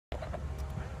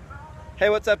Hey,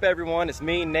 what's up everyone? It's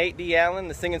me, Nate D. Allen,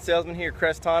 the Singing Salesman here at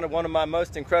Crest, one of my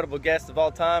most incredible guests of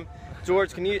all time.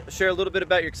 George, can you share a little bit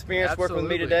about your experience working with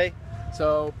me today?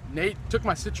 So Nate took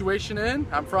my situation in.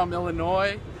 I'm from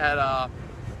Illinois, had a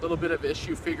little bit of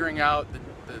issue figuring out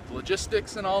the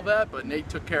logistics and all that, but Nate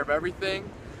took care of everything.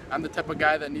 I'm the type of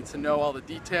guy that needs to know all the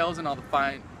details and all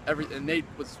the and Nate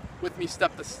was with me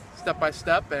step by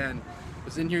step and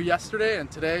was in here yesterday, and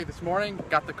this morning,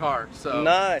 got the car. So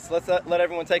nice. Let's let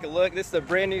everyone take a look. This is a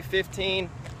brand new 15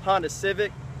 Honda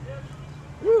Civic.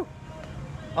 Woo!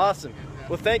 Awesome.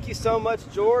 Well, thank you so much,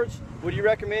 George. Would you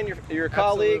recommend your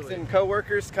colleagues and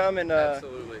co-workers come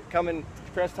and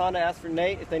Crest Honda, ask for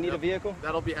Nate if they need a vehicle?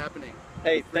 That'll be happening.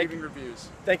 Hey, thank you. Reviews.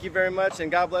 Thank you very much,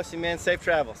 and God bless you, man. Safe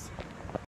travels.